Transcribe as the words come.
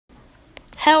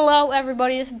Hello,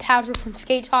 everybody. This is Patrick from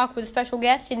Skate Talk with a special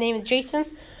guest. His name is Jason,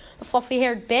 the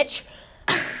fluffy-haired bitch.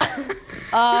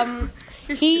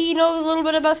 He knows a little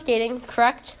bit about skating,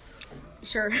 correct?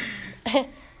 Sure. Yeah,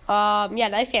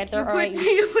 nice answer.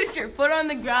 You put your foot on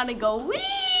the ground and go,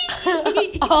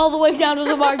 wee! All the way down to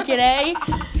the market, eh?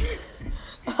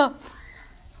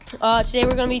 Today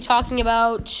we're going to be talking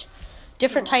about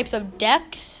different types of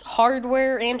decks,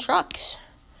 hardware, and trucks.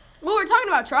 Well, we're talking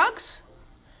about trucks?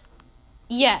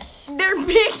 Yes. They're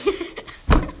big.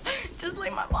 Just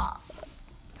like my mom.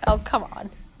 Oh, come on.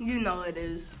 You know it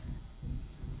is.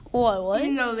 What?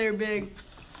 You know they're big.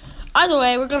 Either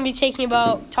way, we're going to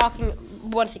be talking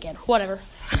once again. Whatever.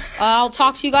 I'll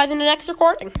talk to you guys in the next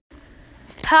recording.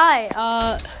 Hi.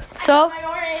 My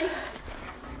orange.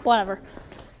 Whatever.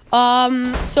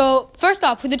 So first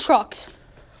off, with the trucks,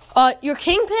 your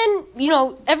kingpin,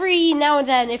 every now and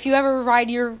then, if you ever ride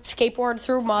your skateboard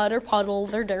through mud or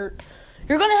puddles or dirt,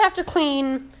 you're going to have to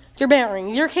clean your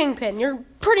bearings, your kingpin, your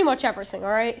pretty much everything, all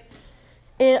right?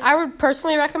 And I would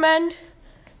personally recommend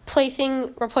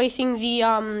replacing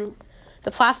the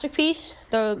plastic piece,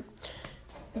 the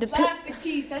Plastic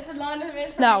piece, that's a lot of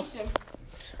information.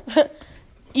 No.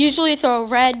 Usually it's a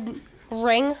red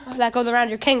ring that goes around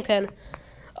your kingpin.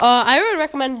 I would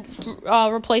recommend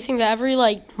replacing that every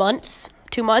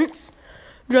 2 months,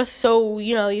 just so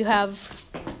you have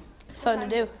something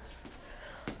to do.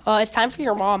 It's time for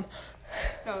your mom.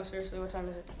 No, seriously, what time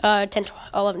is it?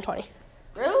 11:20.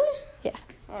 Really? Yeah.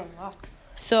 Oh, wow.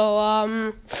 So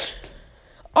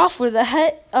off with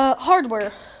that.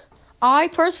 Hardware. I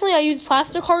use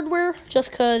plastic hardware just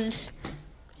because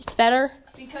it's better.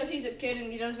 Because he's a kid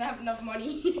and he doesn't have enough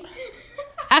money.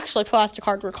 Actually, plastic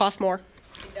hardware costs more.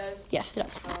 It does? Yes, it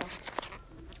does.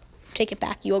 Take it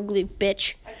back, you ugly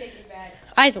bitch. I take it back.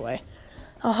 Either way.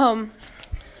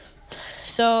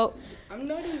 So... I'm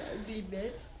not an ugly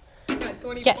bitch. I got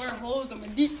 24 Yes. holes on my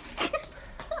dick.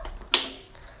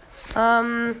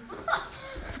 So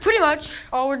pretty much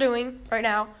all we're doing right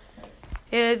now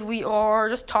is we are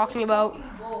just talking about...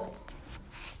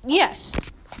 Yes.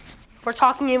 We're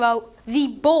talking about the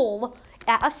bowl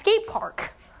at a skate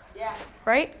park. Yeah.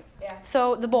 Right? Yeah.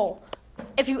 So, the bowl.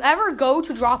 If you ever go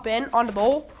to drop in on the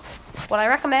bowl, what I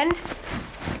recommend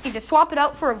is to swap it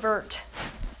out for a vert.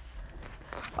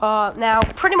 Now,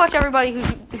 pretty much everybody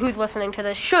who's listening to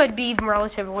this should be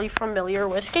relatively familiar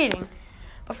with skating.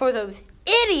 But for those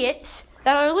idiots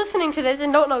that are listening to this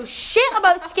and don't know shit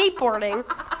about skateboarding,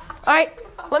 alright,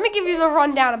 let me give you the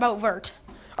rundown about vert.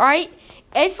 Alright?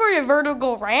 It's for your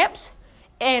vertical ramps,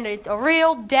 and it's a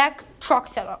real deck truck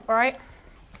setup, alright?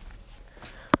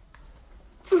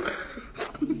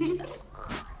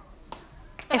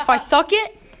 If I suck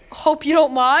it, hope you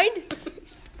don't mind,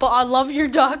 but I love your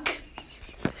duck.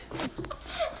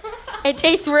 It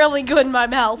tastes really good in my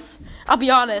mouth, I'll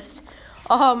be honest.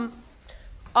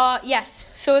 Yes,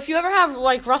 so if you ever have,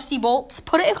 rusty bolts,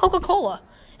 put it in Coca-Cola.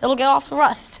 It'll get off the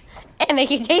rust, and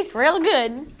make it taste real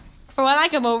good for when I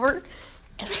come over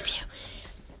and rape you.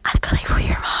 I'm coming for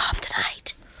your mom tonight.